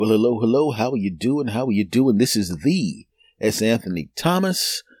Well, hello. How are you doing? This is the S. Anthony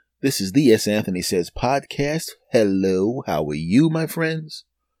Thomas. This is the S. Anthony Says podcast. Hello, how are you, my friends?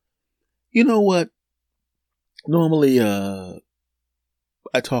 You know what? Normally, I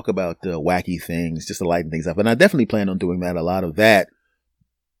talk about wacky things, just to lighten things up. And I definitely plan on doing that, a lot of that.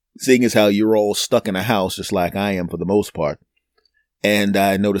 Seeing as how you're all stuck in a house, just like I am for the most part. And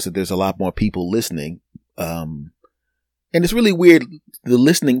I noticed that there's a lot more people listening. And it's really weird. The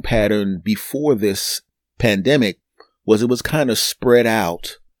listening pattern before this pandemic was it was kind of spread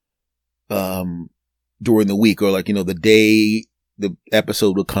out during the week, or the day the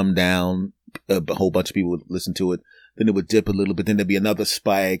episode would come down, a whole bunch of people would listen to it. Then it would dip a little bit. Then there'd be another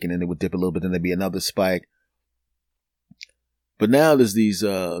spike, and then it would dip a little bit. Then there'd be another spike. But now there's these.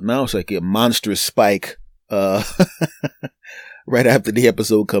 Now it's like a monstrous spike. Right after the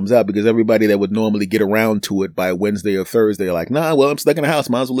episode comes out, because everybody that would normally get around to it by Wednesday or Thursday are like, nah, well, I'm stuck in the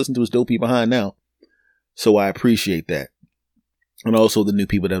house. Might as well listen to his dopey behind now. So I appreciate that. And also the new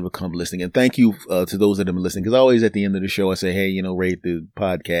people that have come listening. And thank you to those that have been listening. Because always at the end of the show, I say, hey, rate the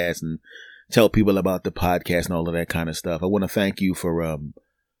podcast and tell people about the podcast and all of that kind of stuff. I want to thank you for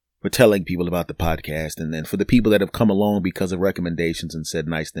telling people about the podcast. And then for the people that have come along because of recommendations and said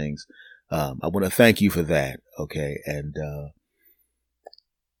nice things. I want to thank you for that. Okay. And,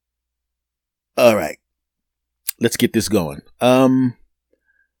 all right, let's get this going. I'm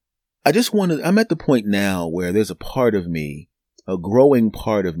at the point now where there's a part of me, a growing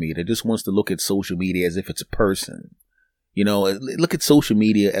part of me that just wants to look at social media as if it's a person. Look at social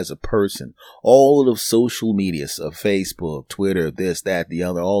media as a person. All of social media, so Facebook, Twitter, this, that, the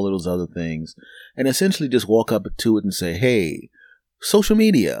other, all of those other things. And essentially just walk up to it and say, hey, social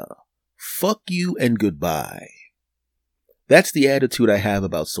media, fuck you and goodbye. That's the attitude I have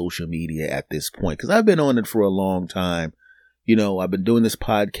about social media at this point, because I've been on it for a long time. I've been doing this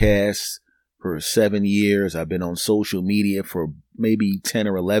podcast for 7 years. I've been on social media for maybe 10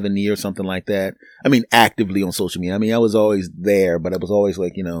 or 11 years, something like that. I mean, actively on social media. I mean, I was always there, but I was always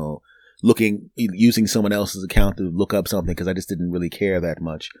using someone else's account to look up something because I just didn't really care that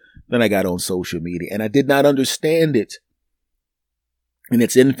much. Then I got on social media and I did not understand it in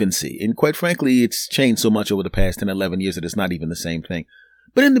its infancy. And quite frankly, it's changed so much over the past 10, 11 years that it's not even the same thing.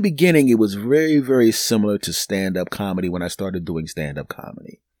 But in the beginning, it was very, very similar to stand-up comedy when I started doing stand-up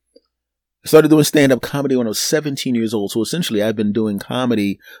comedy. I started doing stand-up comedy when I was 17 years old. So essentially, I've been doing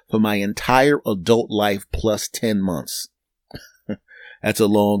comedy for my entire adult life plus 10 months. That's a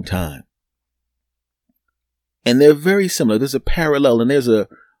long time. And they're very similar. There's a parallel and there's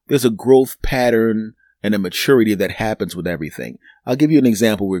a growth pattern and a maturity that happens with everything. I'll give you an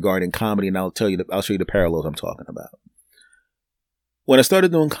example regarding comedy, and I'll show you the parallels I'm talking about. When I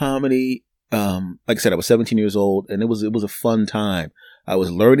started doing comedy, like I said, I was 17 years old, and it was a fun time. I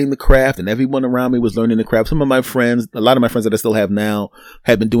was learning the craft, and everyone around me was learning the craft. Some of my friends, a lot of my friends that I still have now,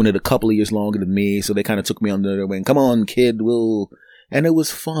 have been doing it a couple of years longer than me, so they kind of took me under their wing. Come on, kid, and it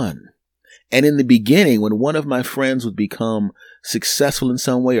was fun. And in the beginning, when one of my friends would become successful in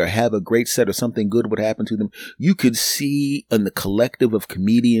some way or have a great set or something good would happen to them, you could see in the collective of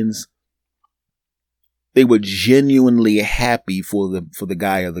comedians, they were genuinely happy for the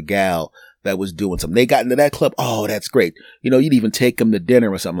guy or the gal that was doing something. They got into that club. Oh, that's great. You'd even take them to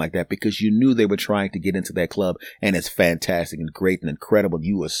dinner or something like that because you knew they were trying to get into that club, and it's fantastic and great and incredible.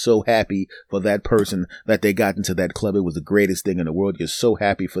 You were so happy for that person that they got into that club. It was the greatest thing in the world. You're so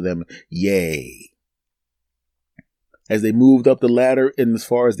happy for them. Yay. As they moved up the ladder in as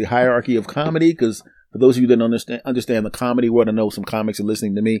far as the hierarchy of comedy, because for those of you that don't understand the comedy world, I know some comics are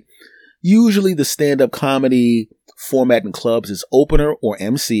listening to me. Usually the stand-up comedy format in clubs is opener or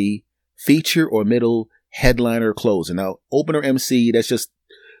MC, feature or middle, headliner or closer. Now, opener, MC, that's just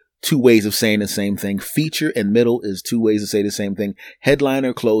two ways of saying the same thing. Feature and middle is two ways to say the same thing.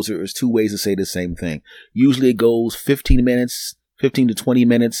 Headliner, closer is two ways to say the same thing. Usually it goes 15 to 20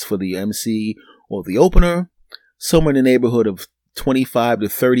 minutes for the MC or the opener, somewhere in the neighborhood of 25 to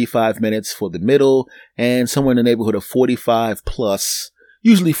 35 minutes for the middle, and somewhere in the neighborhood of 45 plus,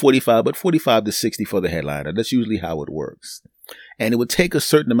 usually 45, but 45 to 60 for the headliner. That's usually how it works. And it would take a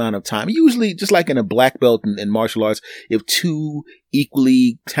certain amount of time, usually just like in a black belt in martial arts, if two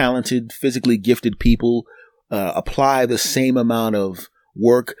equally talented, physically gifted people apply the same amount of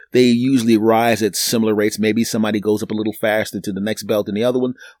work, they usually rise at similar rates. Maybe somebody goes up a little faster to the next belt than the other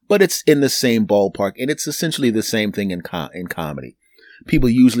one, but it's in the same ballpark, and it's essentially the same thing in comedy. People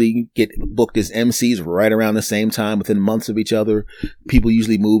usually get booked as MCs right around the same time, within months of each other. People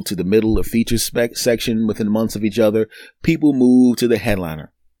usually move to the middle or feature section within months of each other. People move to the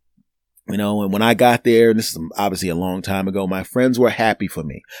headliner. And when I got there, and this is obviously a long time ago, my friends were happy for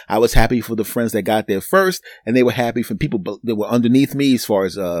me. I was happy for the friends that got there first, and they were happy for people that were underneath me as far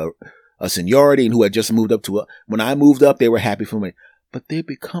as a seniority and who had just moved up when I moved up, they were happy for me. But there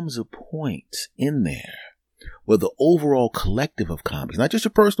becomes a point in there where the overall collective of comics, not just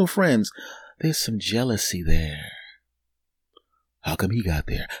your personal friends, there's some jealousy there. How come he got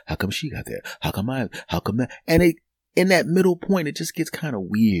there? How come she got there? How come that? And in that middle point, it just gets kind of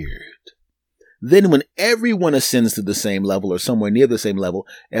weird. Then when everyone ascends to the same level or somewhere near the same level,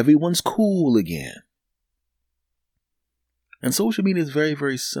 everyone's cool again. And social media is very,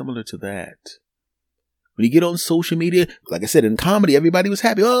 very similar to that. When you get on social media, like I said, in comedy, everybody was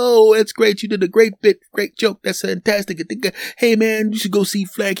happy. Oh, that's great. You did a great bit, great joke. That's fantastic. Hey, man, you should go see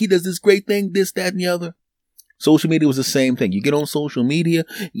Flank. He does this great thing, this, that, and the other. Social media was the same thing. You get on social media,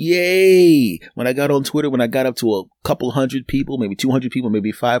 yay. When I got on Twitter, when I got up to a couple hundred people, maybe 200 people,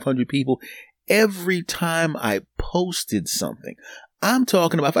 maybe 500 people, every time I posted something, I'm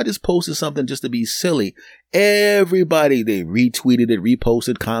talking about if I just posted something just to be silly, everybody, they retweeted it,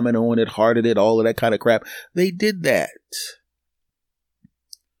 reposted, commented on it, hearted it, all of that kind of crap. They did that.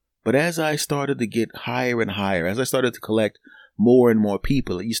 But as I started to get higher and higher, as I started to collect more and more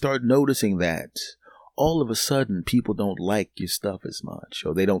people, you start noticing that all of a sudden people don't like your stuff as much,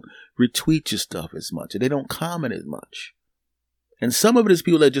 or they don't retweet your stuff as much, or they don't comment as much. And some of it is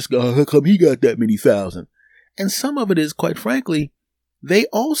people that just go, how come he got that many thousand? And some of it is, quite frankly, they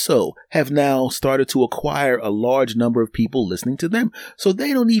also have now started to acquire a large number of people listening to them. So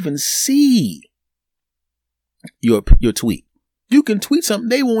they don't even see your tweet. You can tweet something,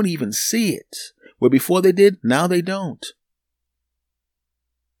 they won't even see it. Where before they did, now they don't.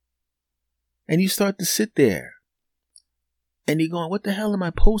 And you start to sit there and you're going, what the hell am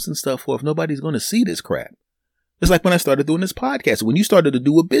I posting stuff for if nobody's going to see this crap? It's like when I started doing this podcast. When you started to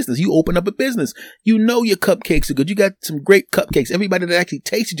do a business, you open up a business. You know your cupcakes are good. You got some great cupcakes. Everybody that actually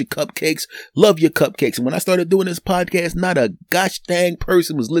tasted your cupcakes love your cupcakes. And when I started doing this podcast, not a gosh dang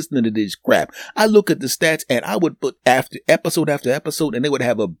person was listening to this crap. I look at the stats and I would put after episode, and they would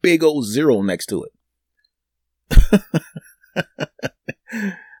have a big old 0 next to it.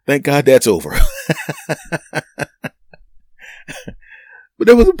 Thank God that's over. But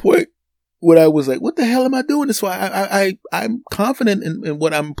there was a point when I was like, what the hell am I doing this for? I'm confident in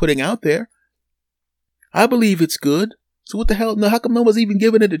what I'm putting out there. I believe it's good. So what the hell? No, how come no one's even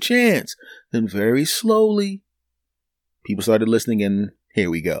giving it a chance? Then very slowly, people started listening, and here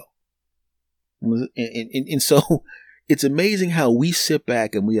we go. And so it's amazing how we sit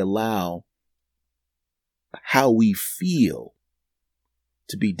back and we allow how we feel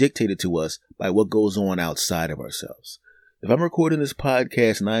to be dictated to us by what goes on outside of ourselves. If I'm recording this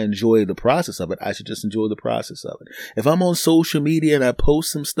podcast and I enjoy the process of it, I should just enjoy the process of it. If I'm on social media and I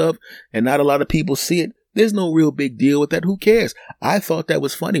post some stuff and not a lot of people see it, there's no real big deal with that. Who cares? I thought that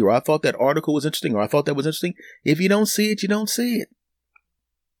was funny, or I thought that article was interesting, or I thought that was interesting. If you don't see it, you don't see it.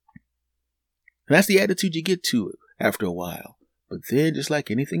 And that's the attitude you get to it after a while. But then, just like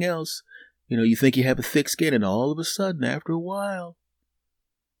anything else, you think you have a thick skin, and all of a sudden, after a while,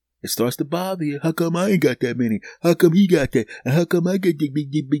 it starts to bother you. How come I ain't got that many? How come he got that? And how come I get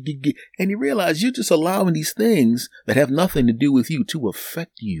big? And you realize you're just allowing these things that have nothing to do with you to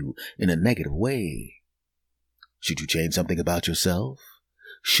affect you in a negative way. Should you change something about yourself?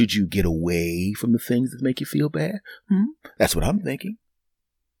 Should you get away from the things that make you feel bad? That's what I'm thinking.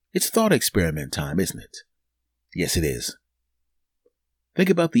 It's thought experiment time, isn't it? Yes, it is. Think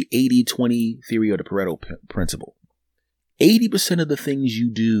about the 80-20 theory or the Pareto principle. 80% of the things you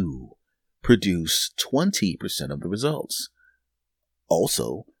do produce 20% of the results.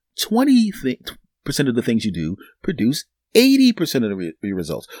 Also, 20% of the things you do produce 80% of the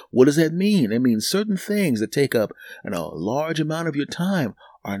results. What does that mean? That means certain things that take up a large amount of your time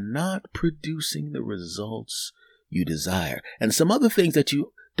are not producing the results you desire. And some other things that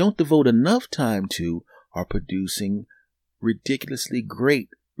you don't devote enough time to are producing ridiculously great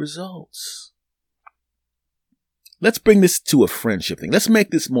results. Let's bring this to a friendship thing. Let's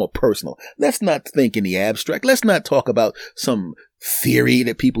make this more personal. Let's not think in the abstract. Let's not talk about some theory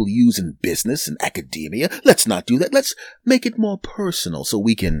that people use in business and academia. Let's not do that. Let's make it more personal so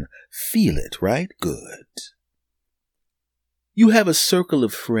we can feel it, right? Good. You have a circle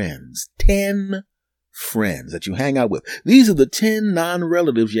of friends, 10 friends that you hang out with. These are the 10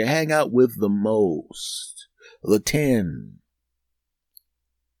 non-relatives you hang out with the most. The 10.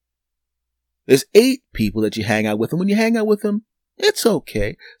 There's 8 people that you hang out with, and when you hang out with them, It's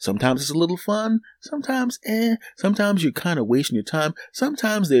okay. Sometimes it's a little fun. Sometimes, Sometimes you're kind of wasting your time.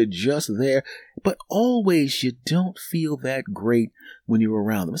 Sometimes they're just there. But always you don't feel that great when you're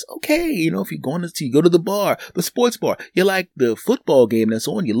around them. It's okay. You know, if you go to the bar, the sports bar, you like the football game that's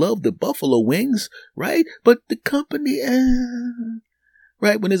on. You love the Buffalo Wings, right? But the company,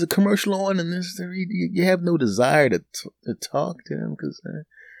 right? When there's a commercial on and you have no desire to talk to them because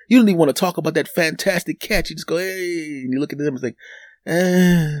you don't even want to talk about that fantastic catch. You just go, hey, and you look at them and think,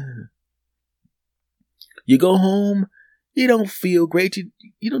 You go home, you don't feel great.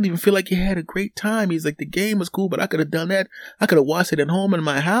 You don't even feel like you had a great time. He's like, the game was cool, but I could have done that. I could have watched it at home in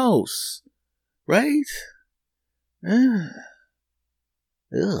my house. Right? Ugh.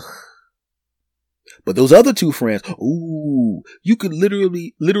 But those other two friends, ooh, you could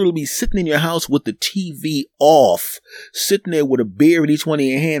literally be sitting in your house with the TV off, sitting there with a beer in each one of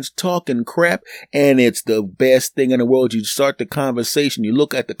your hands, talking crap, and it's the best thing in the world. You start the conversation, you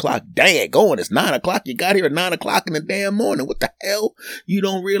look at the clock, dang, it's 9 o'clock. You got here at 9 o'clock in the damn morning. What the hell? You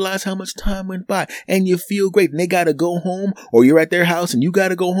don't realize how much time went by, and you feel great. And they got to go home, or you're at their house and you got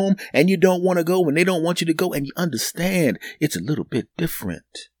to go home, and you don't want to go, and they don't want you to go, and you understand it's a little bit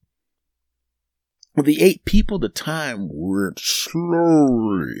different. With the 8 people, the time went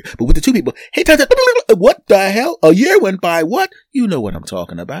slowly. But with the 2 people, hey, what the hell? A year went by. What? You know what I'm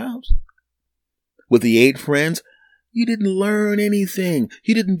talking about. With the 8 friends, you didn't learn anything.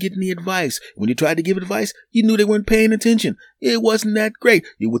 You didn't get any advice. When you tried to give advice, you knew they weren't paying attention. It wasn't that great.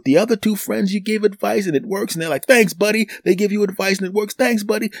 With the other 2 friends, you give advice and it works. And they're like, thanks, buddy. They give you advice and it works. Thanks,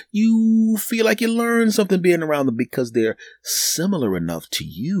 buddy. You feel like you learned something being around them because they're similar enough to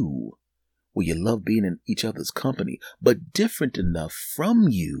you. Where you love being in each other's company, but different enough from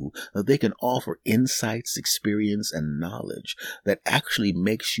you that they can offer insights, experience, and knowledge that actually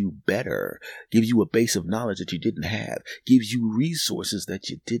makes you better, gives you a base of knowledge that you didn't have, gives you resources that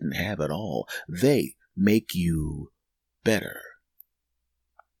you didn't have at all. They make you better.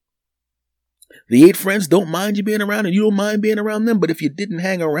 The 8 friends don't mind you being around and you don't mind being around them. But if you didn't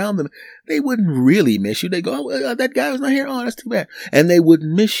hang around them, they wouldn't really miss you. They go, that guy was not here. Oh, that's too bad. And they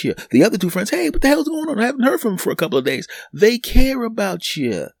wouldn't miss you. The other 2 friends, hey, what the hell's going on? I haven't heard from them for a couple of days. They care about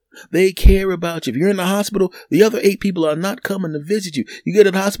you. They care about you. If you're in the hospital, the other 8 people are not coming to visit you. You get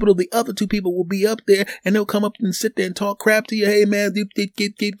to the hospital, the other 2 people will be up there and they'll come up and sit there and talk crap to you. Hey, man,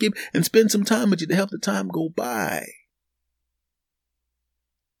 and spend some time with you to help the time go by.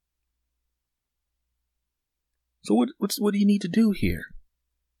 So what do you need to do here?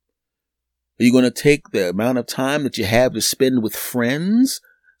 Are you going to take the amount of time that you have to spend with friends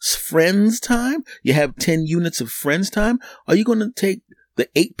time? You have 10 units of friends time? Are you going to take the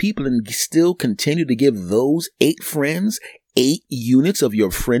 8 people and still continue to give those 8 friends 8 units of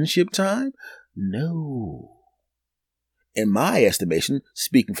your friendship time? No. In my estimation,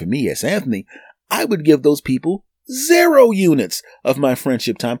 speaking for me as Anthony, I would give those people 0 units of my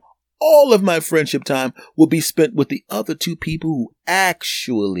friendship time. All of my friendship time will be spent with the other 2 people who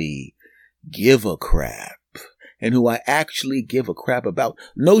actually give a crap and who I actually give a crap about.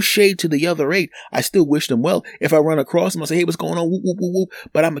 No shade to the other 8. I still wish them well. If I run across them, I'll say, hey, what's going on? Whoop, whoop, whoop, whoop.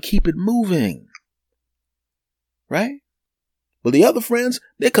 But I'm going to keep it moving. Right? But the other friends,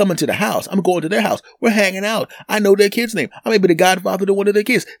 they're coming to the house. I'm going to their house. We're hanging out. I know their kid's name. I may be the godfather to one of their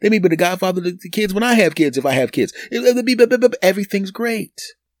kids. They may be the godfather to the kids when I have kids, if I have kids. Everything's great.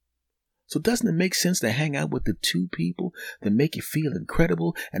 So doesn't it make sense to hang out with the 2 people that make you feel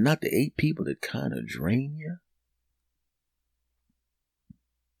incredible and not the 8 people that kind of drain you?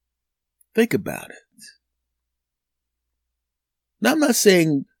 Think about it. Now, I'm not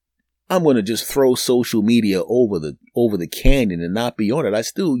saying I'm going to just throw social media over the canyon and not be on it. I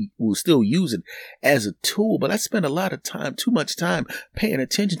will still use it as a tool, but I spend a lot of time, too much time paying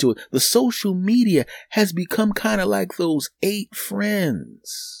attention to it. The social media has become kind of like those 8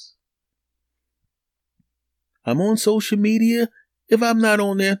 friends. I'm on social media. If I'm not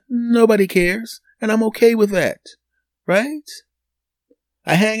on there, nobody cares. And I'm okay with that. Right?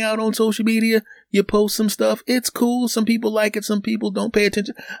 I hang out on social media. You post some stuff. It's cool. Some people like it. Some people don't pay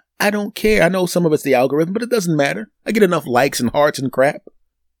attention. I don't care. I know some of it's the algorithm, but it doesn't matter. I get enough likes and hearts and crap.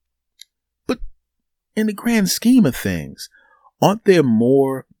 But in the grand scheme of things, aren't there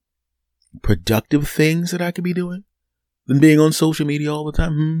more productive things that I could be doing than being on social media all the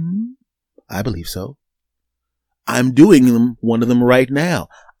time? I believe so. I'm doing one of them right now.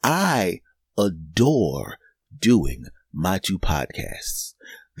 I adore doing my 2 podcasts.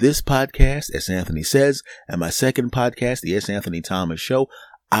 This podcast, as Anthony says, and my second podcast, the S. Anthony Thomas Show.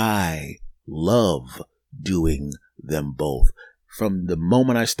 I love doing them both. From the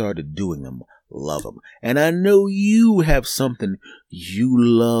moment I started doing them love them. And I know you have something you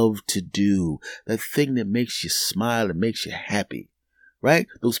love to do. That thing that makes you smile and makes you happy, right?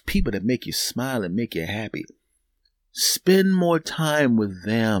 Those people that make you smile and make you happy. Spend more time with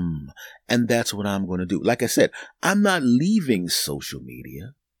them. And that's what I'm going to do. Like I said, I'm not leaving social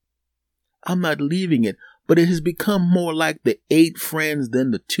media. I'm not leaving it, but it has become more like the 8 friends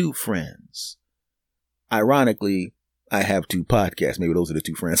than the 2 friends. Ironically, I have 2 podcasts. Maybe those are the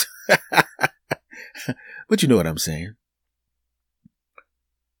 2 friends. But you know what I'm saying.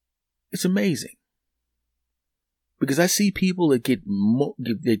 It's amazing. Because I see people that get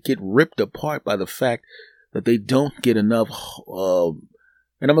ripped apart by the fact that they don't get enough,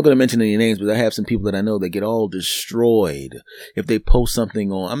 and I'm not going to mention any names, but I have some people that I know that get all destroyed if they post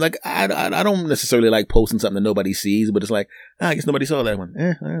something on. I'm like, I don't necessarily like posting something that nobody sees, but it's like, I guess nobody saw that one.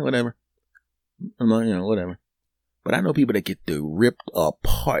 Whatever. I'm like, whatever. But I know people that get ripped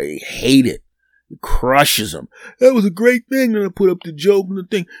apart, hate it. It crushes them. That was a great thing that I put up the joke and the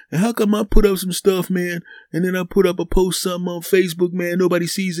thing. And how come I put up some stuff, man, and then I put up a post something on Facebook, man, nobody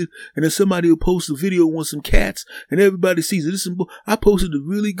sees it, and then somebody will post a video on some cats, and everybody sees it. I posted a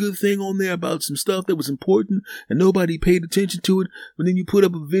really good thing on there about some stuff that was important, and nobody paid attention to it. But then you put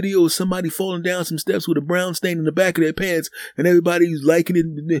up a video of somebody falling down some steps with a brown stain in the back of their pants, and everybody's liking it,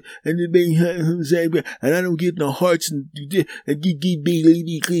 and I don't get no hearts and yeah.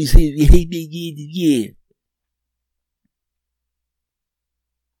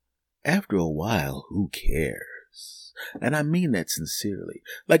 After a while, who cares? And I mean that sincerely.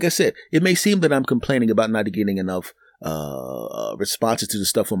 Like I said, it may seem that I'm complaining about not getting enough responses to the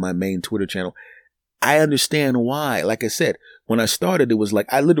stuff on my main Twitter channel. I understand why. Like I said, when I started, it was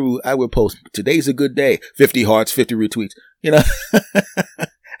like I would post, today's a good day, 50 hearts, 50 retweets,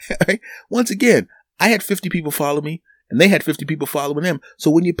 Right? Once again, I had 50 people follow me, and they had 50 people following them. So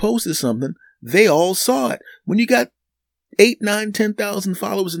when you posted something, they all saw it. When you got 8, 9, 10,000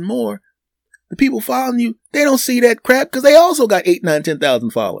 followers and more, the people following you, they don't see that crap because they also got 8, 9,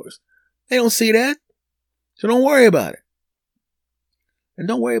 10,000 followers. They don't see that. So don't worry about it. And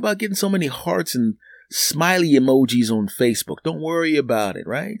don't worry about getting so many hearts and smiley emojis on Facebook. Don't worry about it,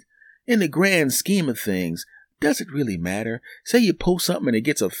 right? In the grand scheme of things, does it really matter? Say you post something and it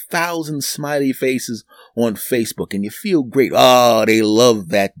gets 1,000 smiley faces on Facebook and you feel great. Oh, they love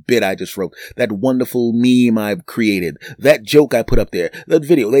that bit I just wrote. That wonderful meme I've created. That joke I put up there. That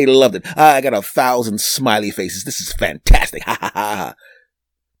video, they loved it. I got 1,000 smiley faces. This is fantastic. Ha ha ha.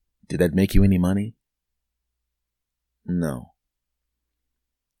 Did that make you any money? No.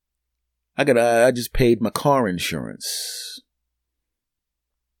 I just paid my car insurance.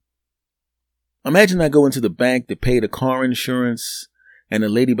 Imagine I go into the bank to pay the car insurance, and the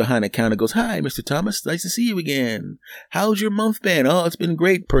lady behind the counter goes, "Hi, Mr. Thomas. Nice to see you again. How's your month been?" "Oh, it's been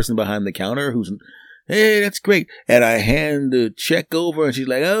great." Person behind the counter "Hey, that's great." And I hand the check over, and she's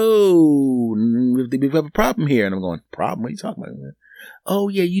like, "Oh, we have a problem here." And I'm going, "Problem? What are you talking about, man?" "Oh,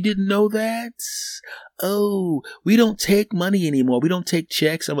 yeah, you didn't know that? Oh, we don't take money anymore. We don't take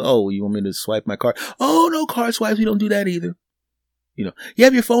checks." I'm like, "Oh, you want me to swipe my card?" "Oh, no card swipes. We don't do that either." You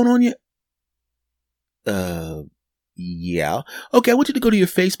have your phone on you? Yeah. Okay, I want you to go to your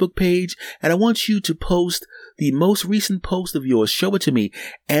Facebook page, and I want you to post the most recent post of yours. Show it to me,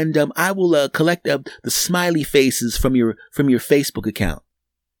 and I will collect the smiley faces from your Facebook account.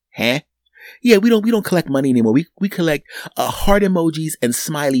 Huh? Yeah, we don't collect money anymore. We collect heart emojis and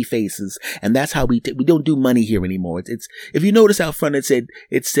smiley faces, and that's how we don't do money here anymore. It's if you notice out front, it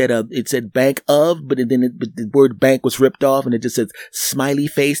said bank of, but the word bank was ripped off, and it just says smiley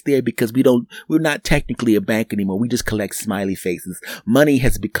face there because we're not technically a bank anymore. We just collect smiley faces. Money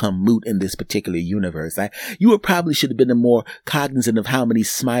has become moot in this particular universe. You probably should have been more cognizant of how many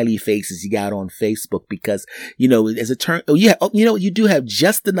smiley faces you got on Facebook because as a turn, you do have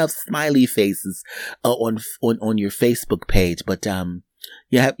just enough smiley faces on your Facebook page, but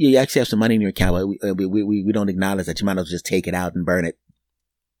you actually have some money in your account. But we don't acknowledge that. You might as well just take it out and burn it.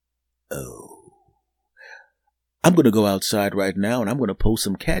 Oh, I'm gonna go outside right now and I'm gonna post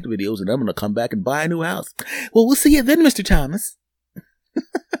some cat videos and I'm gonna come back and buy a new house. Well, we'll see you then, Mr. Thomas.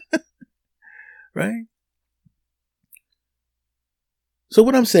 Right? So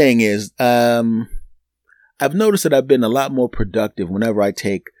what I'm saying is, I've noticed that I've been a lot more productive whenever I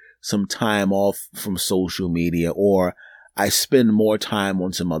take some time off from social media or I spend more time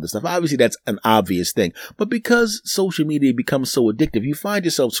on some other stuff. Obviously, that's an obvious thing. But because social media becomes so addictive, you find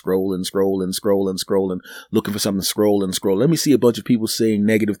yourself scrolling, looking for something to scroll. Let me see a bunch of people saying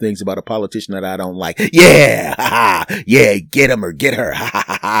negative things about a politician that I don't like. Yeah, ha ha, yeah, get him or get her, ha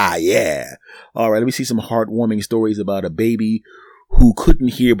ha ha, yeah. All right, let me see some heartwarming stories about a baby who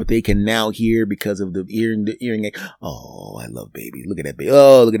couldn't hear, but they can now hear because of the hearing aid. Oh, I love baby. Look at that baby.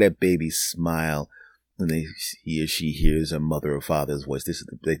 Oh, look at that baby smile. When he or she hears a mother or father's voice. This is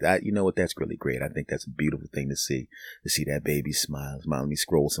you know what? That's really great. I think that's a beautiful thing to see that baby smile. Let me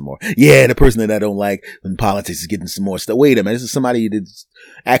scroll some more. Yeah, the person that I don't like in politics is getting some more stuff. Wait a minute. This is somebody that's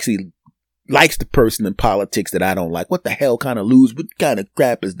actually likes the person in politics that I don't like. What the hell kind of what kind of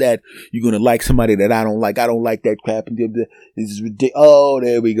crap is that? You're going to like somebody that I don't like. I don't like that crap. This is ridiculous. Oh,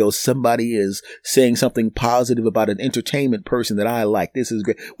 there we go. Somebody is saying something positive about an entertainment person that I like. This is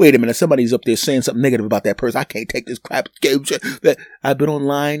great. Wait a minute. Somebody's up there saying something negative about that person. I can't take this crap. I've been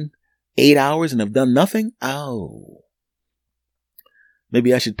online 8 hours and have done nothing. Oh,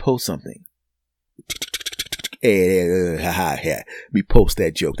 maybe I should post something. Let me post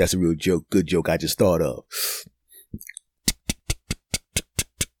that joke. That's a real joke. Good joke I just thought of.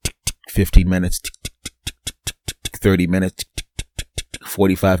 15 minutes, 30 minutes,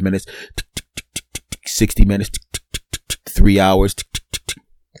 45 minutes, 60 minutes, 3 hours.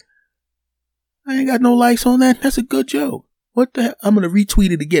 I ain't got no likes on that. That's a good joke. What the hell? I'm going to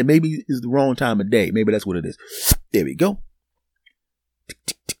retweet it again. Maybe it's the wrong time of day. Maybe that's what it is. There we go.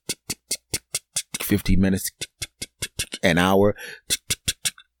 15 minutes, an hour.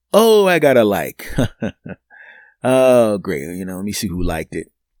 Oh, I got a like. Oh, great. Let me see who liked it.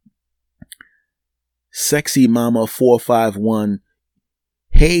 Sexy Mama 451.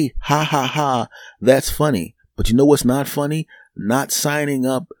 Hey, ha ha ha. That's funny. But you know what's not funny? Not signing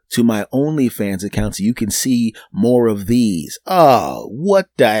up to my OnlyFans account so you can see more of these. Oh, what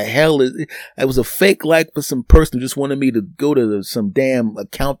the hell is it? It was a fake like for some person who just wanted me to go to some damn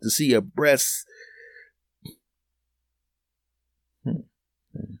account to see her breasts.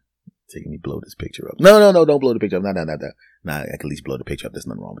 Taking me blow this picture up. No, don't blow the picture up. No. Nah, I can at least blow the picture up. There's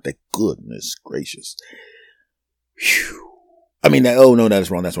nothing wrong with that. Goodness gracious. Whew. I mean, that's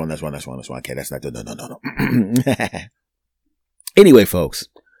wrong. Okay, that's not, no. Anyway, folks,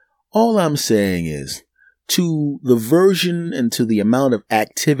 all I'm saying is to the version and to the amount of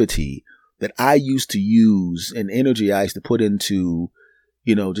activity that I used to use and energy I used to put into,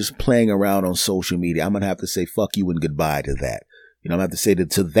 just playing around on social media, I'm going to have to say fuck you and goodbye to that. I'm going to have to say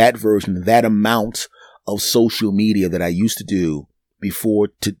that to that version, that amount of social media that I used to do before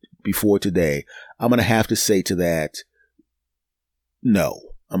today, I'm going to have to say to that, no.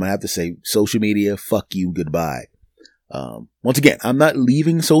 I'm going to have to say social media, fuck you, goodbye. Once again, I'm not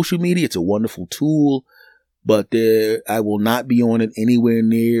leaving social media. It's a wonderful tool, but I will not be on it anywhere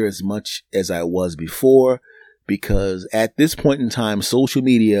near as much as I was before, because at this point in time, social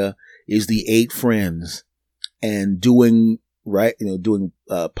media is the 8 friends and doing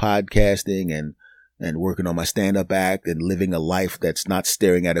podcasting and working on my stand-up act and living a life that's not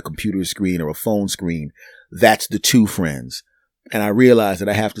staring at a computer screen or a phone screen. That's the 2 friends. And I realize that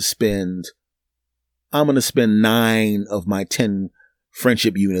I'm going to spend 9 of my 10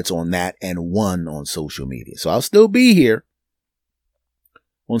 friendship units on that and 1 on social media. So I'll still be here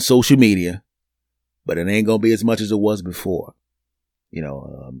on social media, but it ain't going to be as much as it was before.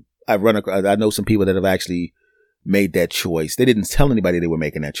 I know some people that have actually made that choice. They didn't tell anybody they were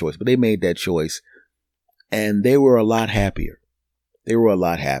making that choice, but they made that choice and they were a lot happier. They were a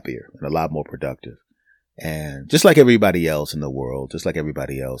lot happier and a lot more productive. And just like everybody else in the world, just like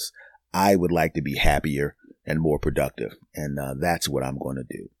everybody else, I would like to be happier and more productive. And that's what I'm going to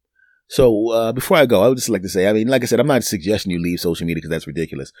do. So before I go, I would just like to say, like I said, I'm not suggesting you leave social media because that's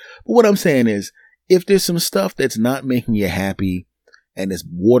ridiculous. But what I'm saying is, if there's some stuff that's not making you happy and it's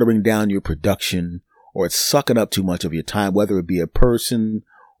watering down your production, or it's sucking up too much of your time, whether it be a person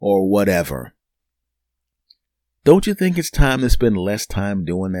or whatever, don't you think it's time to spend less time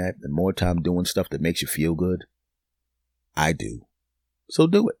doing that and more time doing stuff that makes you feel good? I do. So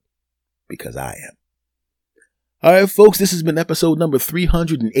do it, because I am. All right, folks, this has been episode number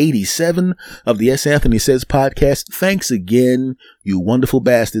 387 of the S. Anthony Says podcast. Thanks again, you wonderful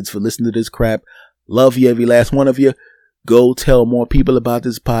bastards, for listening to this crap. Love you, every last one of you. Go tell more people about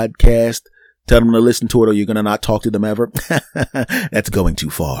this podcast. Tell them to listen to it, or you're going to not talk to them ever. That's going too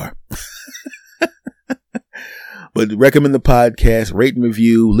far. But recommend the podcast, rate and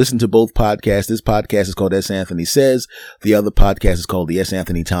review, listen to both podcasts. This podcast is called S. Anthony Says. The other podcast is called The S.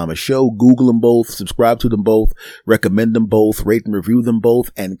 Anthony Thomas Show. Google them both, subscribe to them both, recommend them both, rate and review them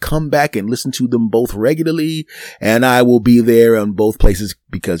both, and come back and listen to them both regularly. And I will be there on both places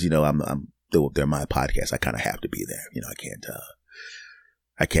because, they're my podcast. I kind of have to be there.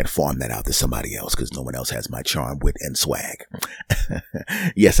 I can't farm that out to somebody else because no one else has my charm, wit, and swag.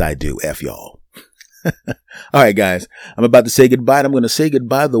 Yes, I do. F y'all. All right, guys, I'm about to say goodbye. And I'm going to say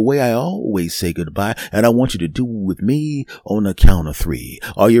goodbye the way I always say goodbye. And I want you to do it with me on the count of 3.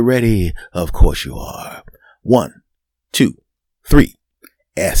 Are you ready? Of course you are. 1, 2, 3.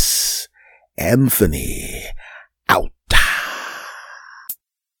 S. Anthony out.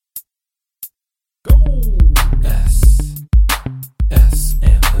 Go! S.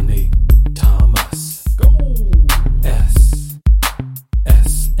 Anthony Thomas. Go! S.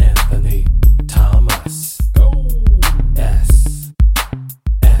 Anthony Thomas. Go! S.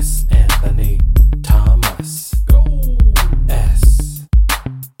 Anthony Thomas. Go! S.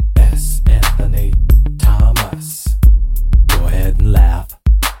 Anthony Thomas. Go ahead and laugh.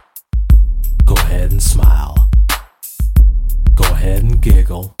 Go ahead and smile. Go ahead and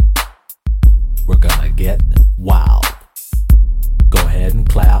giggle. We're gonna get wild. Go ahead and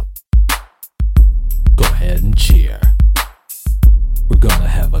clap. Go ahead and cheer. We're gonna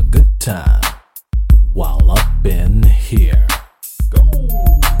have a good time while up in here.